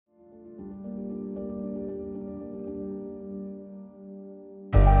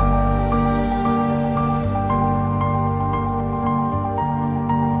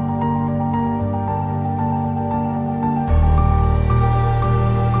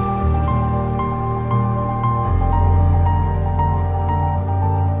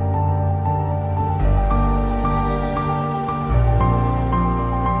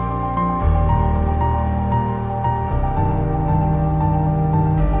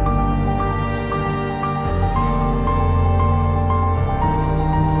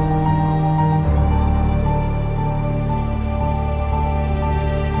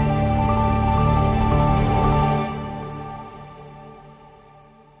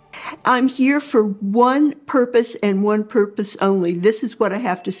I'm here for one purpose and one purpose only. This is what I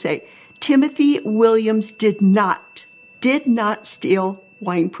have to say. Timothy Williams did not steal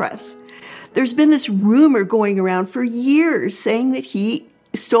WinePress. There's been this rumor going around for years saying that he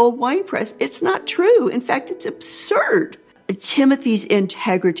stole WinePress. It's not true. In fact, it's absurd. Timothy's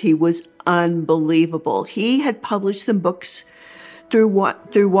integrity was unbelievable. He had published some books through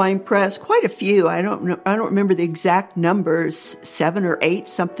WinePress, quite a few. I don't remember the exact numbers, 7 or 8,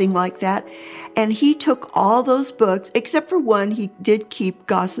 something like that. And he took all those books, except for one. He did keep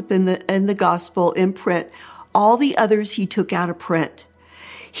Gossip and the Gospel in print. All the others he took out of print.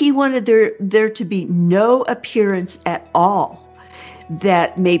 He wanted there to be no appearance at all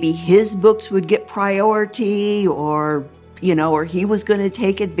that maybe his books would get priority, or he was going to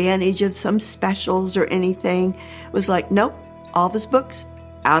take advantage of some specials or anything. It was like, nope. All of his books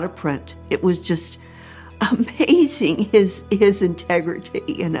out of print. It was just amazing, his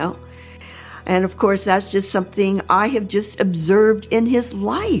integrity, And of course, that's just something I have just observed in his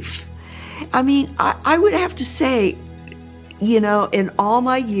life. I mean, I would have to say, in all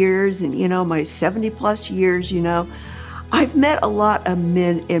my years and, my 70 plus years, I've met a lot of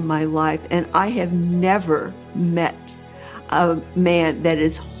men in my life, and I have never met a man that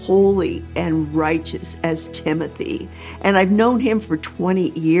is holy and righteous as Timothy. And I've known him for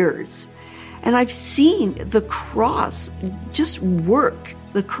 20 years. And I've seen the cross just work,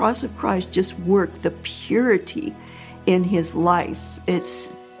 the cross of Christ just work, the purity in his life.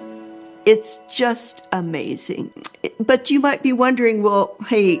 It's just amazing. But you might be wondering, well,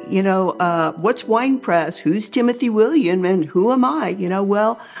 hey, what's WinePress? Who's Timothy William and who am I?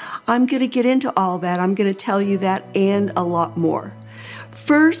 Well, I'm going to get into all that. I'm going to tell you that and a lot more.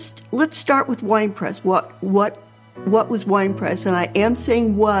 First, let's start with WinePress. What was WinePress? And I am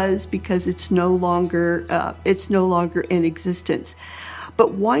saying was because it's no longer in existence.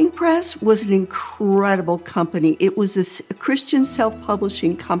 But WinePress was an incredible company. It was a Christian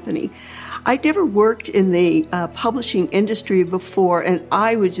self-publishing company. I'd never worked in the publishing industry before, and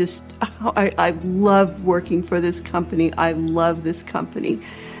I love working for this company. I love this company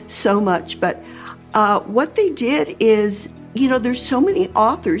so much. But what they did is, there's so many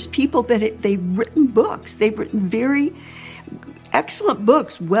authors, people that they've written books. They've written very excellent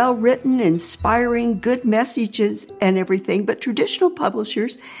books, well-written, inspiring, good messages and everything. But traditional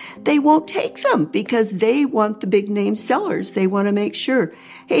publishers, they won't take them because they want the big name sellers. They want to make sure,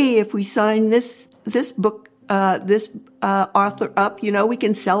 hey, if we sign this book, this author up, we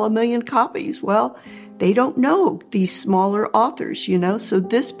can sell 1 million copies. Well, they don't know these smaller authors, so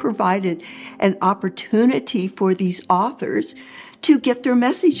this provided an opportunity for these authors to get their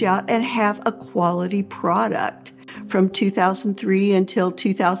message out and have a quality product. From 2003 until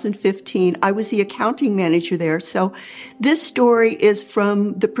 2015, I was the accounting manager there. So this story is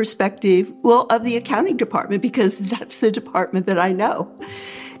from the perspective, of the accounting department, because that's the department that I know.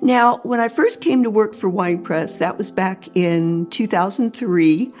 Now, when I first came to work for WinePress, that was back in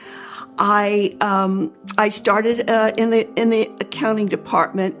 2003. I started in the accounting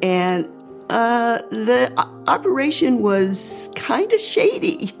department, and the operation was kind of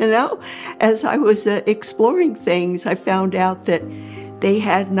shady, As I was exploring things, I found out that they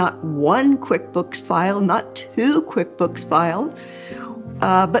had not one QuickBooks file, not 2 QuickBooks files,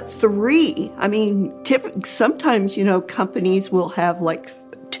 but 3. I mean, sometimes, companies will have like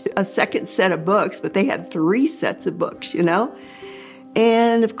a second set of books, but they had 3 sets of books,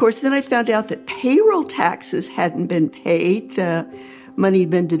 And of course, then I found out that payroll taxes hadn't been paid. Money had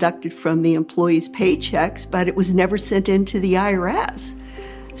been deducted from the employees' paychecks, but it was never sent into the IRS.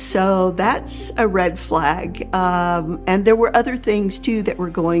 So that's a red flag. And there were other things too that were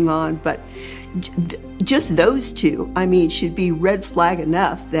going on, but just those 2, should be red flag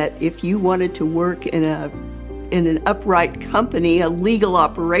enough that if you wanted to work in an upright company, a legal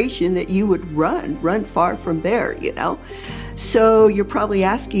operation, that you would run far from there, So you're probably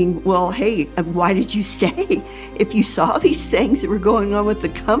asking, well, hey, why did you stay? If you saw these things that were going on with the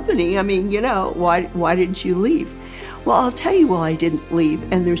company, why didn't you leave? Well, I'll tell you why I didn't leave,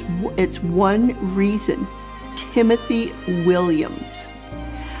 and it's one reason: Timothy Williams.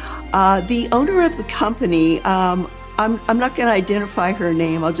 The owner of the company, I'm not going to identify her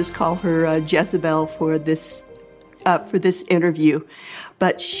name. I'll just call her Jezebel for this interview.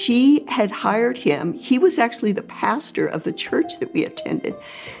 But she had hired him. He was actually the pastor of the church that we attended.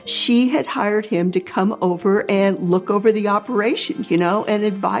 She had hired him to come over and look over the operation, and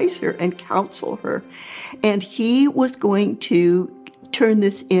advise her and counsel her. And he was going to turn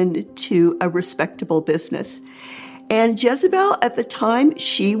this into a respectable business. And Jezebel, at the time,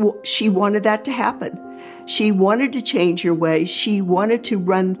 she wanted that to happen. She wanted to change her ways. She wanted to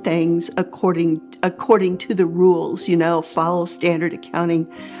run things according to the rules, follow standard accounting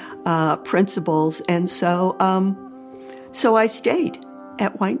principles. And so I stayed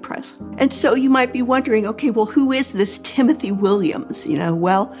at WinePress. And so you might be wondering, okay, well, who is this Timothy Williams?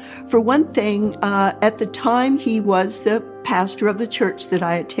 Well, for one thing, at the time he was the pastor of the church that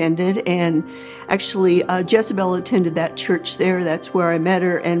I attended, and actually Jezebel attended that church there. That's where I met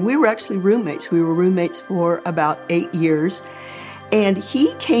her, and we were actually roommates. We were roommates for about 8 years. And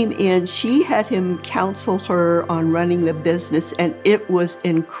he came in, she had him counsel her on running the business, and it was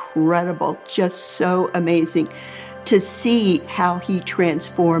incredible, just so amazing to see how he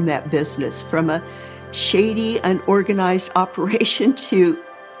transformed that business from a shady, unorganized operation to,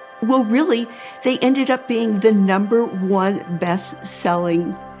 well, really, they ended up being the number one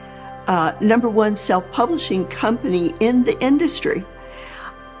self-publishing company in the industry.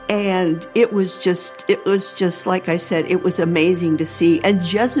 And it was just, like I said, it was amazing to see. And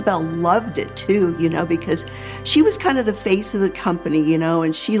Jezebel loved it too, because she was kind of the face of the company,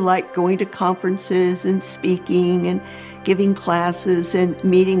 and she liked going to conferences and speaking and giving classes and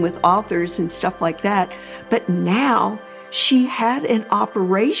meeting with authors and stuff like that. But now she had an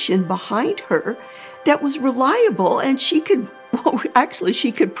operation behind her that was reliable, and she could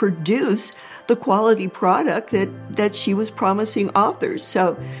produce the quality product that she was promising authors.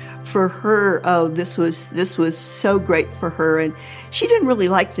 So for her, this was so great for her. And she didn't really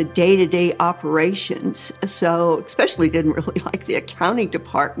like the day-to-day operations, so especially didn't really like the accounting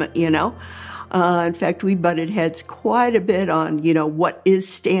department, In fact, we butted heads quite a bit on, what is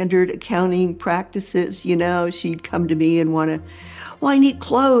standard accounting practices. She'd come to me and want to, well, I need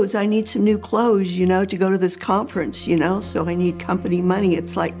clothes. I need some new clothes, to go to this conference, so I need company money.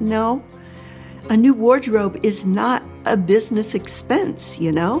 It's like, no, a new wardrobe is not a business expense,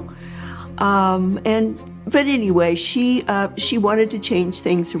 But anyway, she wanted to change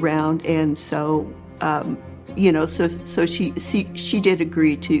things around, and so she did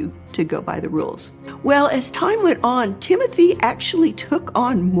agree to go by the rules. Well, as time went on, Timothy actually took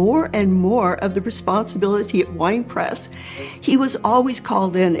on more and more of the responsibility at WinePress. He was always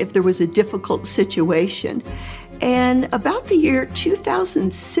called in if there was a difficult situation. And about the year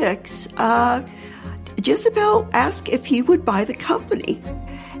 2006, Jezebel asked if he would buy the company.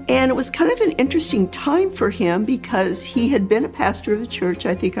 And it was kind of an interesting time for him because he had been a pastor of the church,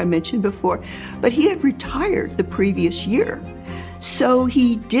 I think I mentioned before, but he had retired the previous year. So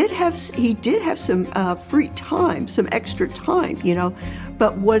he did have some free time, some extra time,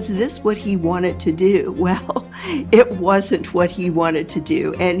 but was this what he wanted to do? Well, it wasn't what he wanted to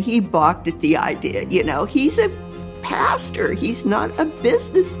do, and he balked at the idea. He's a pastor. He's not a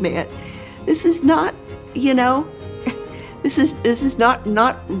businessman. This is not, this is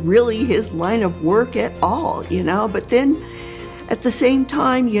not really his line of work at all, But then at the same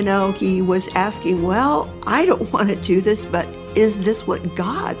time, he was asking, well, I don't want to do this, but is this what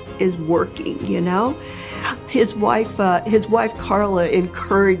God is working, His wife Carla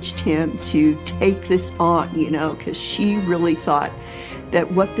encouraged him to take this on, because she really thought that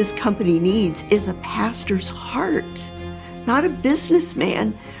what this company needs is a pastor's heart, not a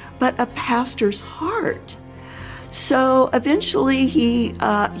businessman, but a pastor's heart. So eventually he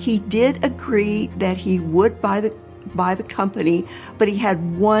did agree that he would buy the company, but he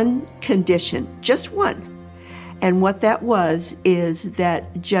had one condition, just one. And what that was is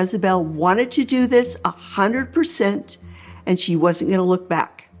that Jezebel wanted to do this 100%, and she wasn't going to look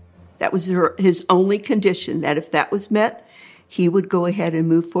back. That was his only condition, that if that was met, he would go ahead and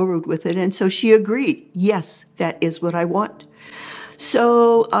move forward with it. And so she agreed, yes, that is what I want.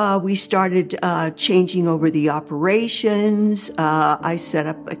 So we started changing over the operations. I set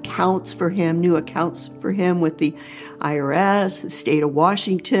up new accounts for him with the IRS, the state of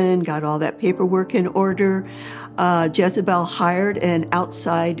Washington, got all that paperwork in order. Jezebel hired an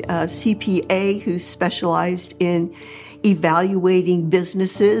outside CPA who specialized in evaluating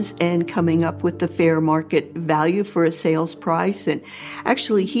businesses and coming up with the fair market value for a sales price. And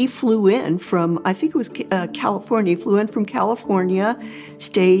actually, he flew in from, I think it was California. He flew in from California,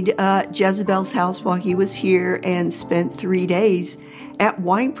 stayed at Jezebel's house while he was here, and spent 3 days at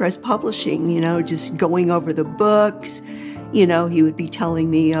WinePress Publishing, just going over the books. He would be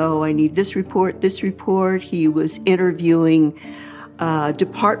telling me, oh, I need this report, this report. He was interviewing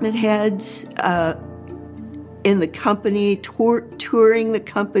department heads in the company, touring the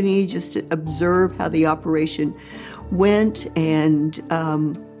company just to observe how the operation went, and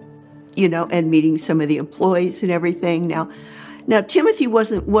and meeting some of the employees and everything. Now Timothy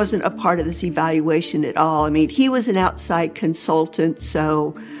wasn't a part of this evaluation at all. I mean, he was an outside consultant,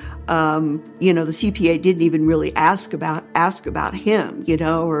 so The CPA didn't even really ask about him,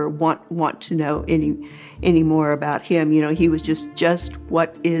 or want to know any more about him. He was just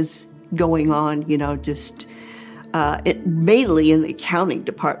what is going on, mainly in the accounting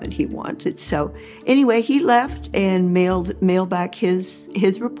department he wanted. So anyway, he left and mailed back his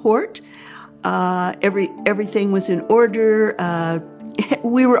report. Everything was in order.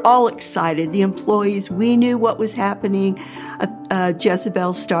 We were all excited. The employees, we knew what was happening.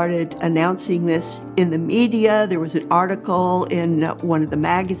 Jezebel started announcing this in the media. There was an article in one of the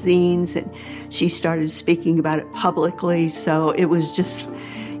magazines, and she started speaking about it publicly. So it was just,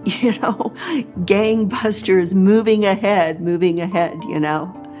 gangbusters moving ahead,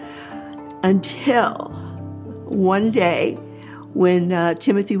 until one day when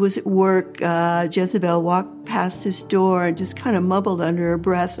Timothy was at work, Jezebel walked past his door and just kind of mumbled under her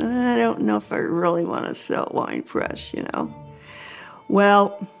breath, I don't know if I really want to sell WinePress,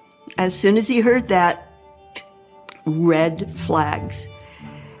 Well, as soon as he heard that, red flags.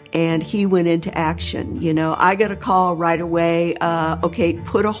 And he went into action. I got a call right away. Okay,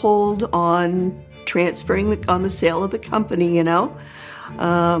 put a hold on transferring on the sale of the company,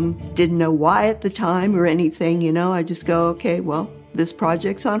 Didn't know why at the time or anything, I just go, okay, well, this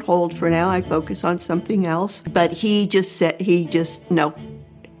project's on hold for now. I focus on something else. But he just said, no,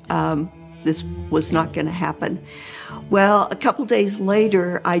 this was not going to happen. Well, a couple days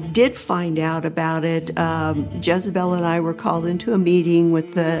later, I did find out about it. Jezebel and I were called into a meeting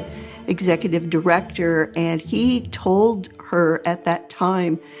with the executive director, and he told her at that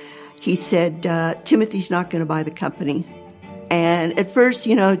time, he said, Timothy's not going to buy the company. And at first,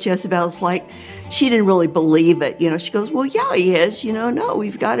 Jezebel's like, she didn't really believe it. She goes, well, yeah, he is. No,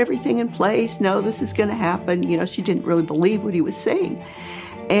 we've got everything in place. No, this is going to happen. She didn't really believe what he was saying.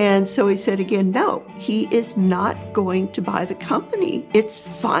 And so he said again, no, he is not going to buy the company. It's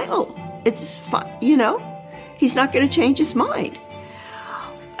final. It's he's not going to change his mind.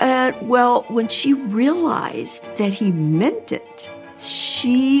 Well, when she realized that he meant it,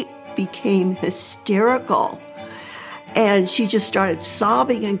 she became hysterical. And she just started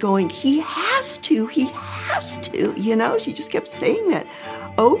sobbing and going, he has to. She just kept saying that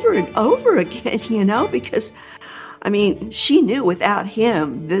over and over again, because, she knew without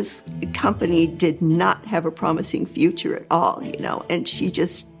him, this company did not have a promising future at all, and she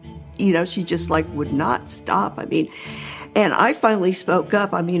just would not stop. And I finally spoke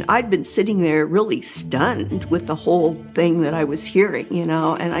up. I'd been sitting there really stunned with the whole thing that I was hearing,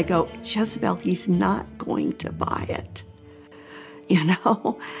 and I go, Jezebel, he's not going to buy it,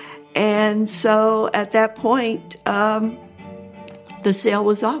 And so at that point, the sale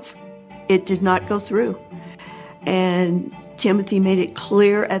was off. It did not go through. And Timothy made it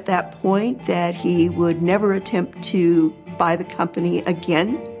clear at that point that he would never attempt to buy the company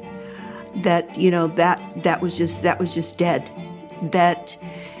again. That, that was just dead. That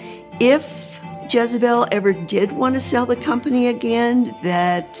if Jezebel ever did want to sell the company again,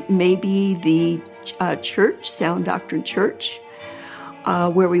 that maybe the church, Sound Doctrine Church,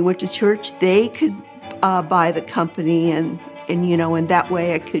 where we went to church, they could buy the company, and that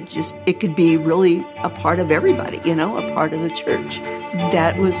way it could be really a part of everybody, a part of the church.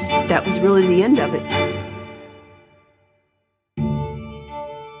 That was really the end of it.